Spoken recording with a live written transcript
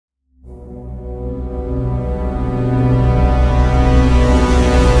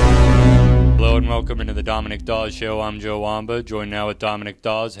the Dominick Dawes Show. I'm Joe Wamba, joined now with Dominick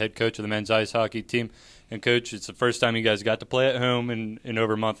Dawes, head coach of the men's ice hockey team. And, Coach, it's the first time you guys got to play at home in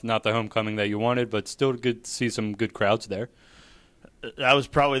over a month. Not the homecoming that you wanted, but still good to see some good crowds there. That was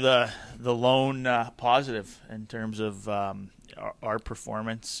probably the lone positive in terms of our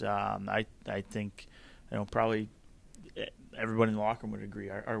performance. I think probably everybody in the locker room would agree.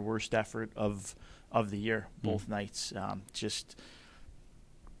 Our worst effort of the year, both nights. Just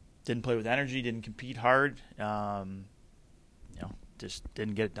didn't play with energy, didn't compete hard. Just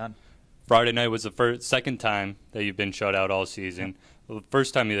didn't get it done. Friday night was the second time that you've been shut out all season. Well, the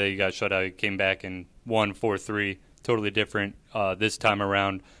first time that you got shut out, you came back and won 4-3. Totally different this time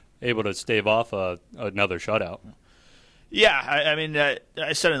around, able to stave off another shutout. Yeah,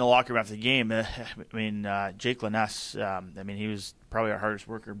 I said in the locker room after the game. Jake Liness. He was probably our hardest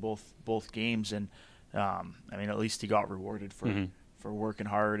worker both games, and at least he got rewarded for working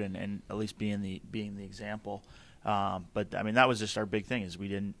hard and at least being the example. But that was just our big thing is we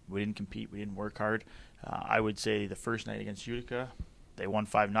didn't compete, we didn't work hard. I would say the first night against Utica, they won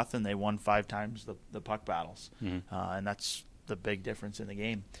 5-0. They won 5 times the puck battles, and that's the big difference in the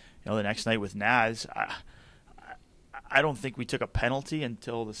game. The next night with Naz, I don't think we took a penalty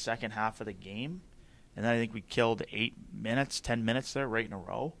until the second half of the game, and then I think we killed 10 minutes there right in a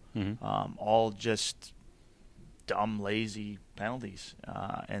row, all just dumb, lazy penalties,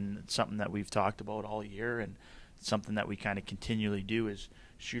 and it's something that we've talked about all year, and something that we kind of continually do is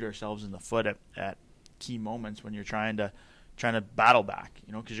shoot ourselves in the foot at key moments when you're trying to battle back,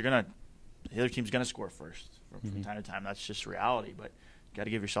 because the other team's gonna score first from time to time. That's just reality, but you got to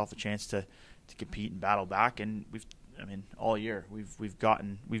give yourself a chance to compete and battle back. And all year we've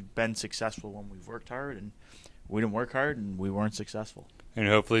been successful when we've worked hard, and we didn't work hard and we weren't successful. And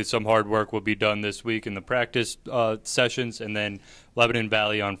hopefully some hard work will be done this week in the practice sessions, and then Lebanon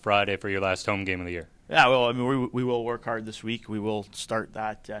Valley on Friday for your last home game of the year. Yeah, well, we will work hard this week. We will start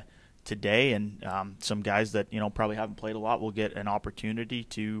that today, and some guys that probably haven't played a lot will get an opportunity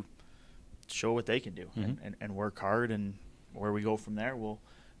to show what they can do and work hard. And where we go from there,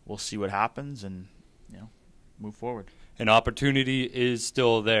 we'll see what happens and move forward. An opportunity is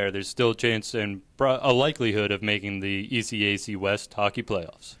still there. There's still a chance and a likelihood of making the ECAC West hockey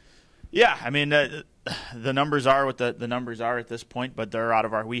playoffs. Yeah, the numbers are what the numbers are at this point, but they're out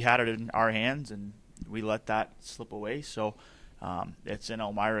of we had it in our hands and we let that slip away. So it's in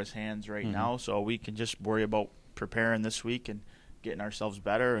Elmira's hands right now. So we can just worry about preparing this week and getting ourselves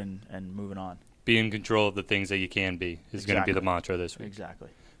better and moving on. Be in control of the things that you can be is going to be the mantra this week. Exactly.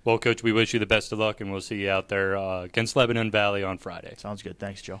 Well, Coach, we wish you the best of luck, and we'll see you out there against Lebanon Valley on Friday. Sounds good.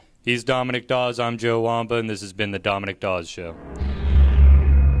 Thanks, Joe. He's Dominick Dawes. I'm Joe Wamba, and this has been the Dominick Dawes Show.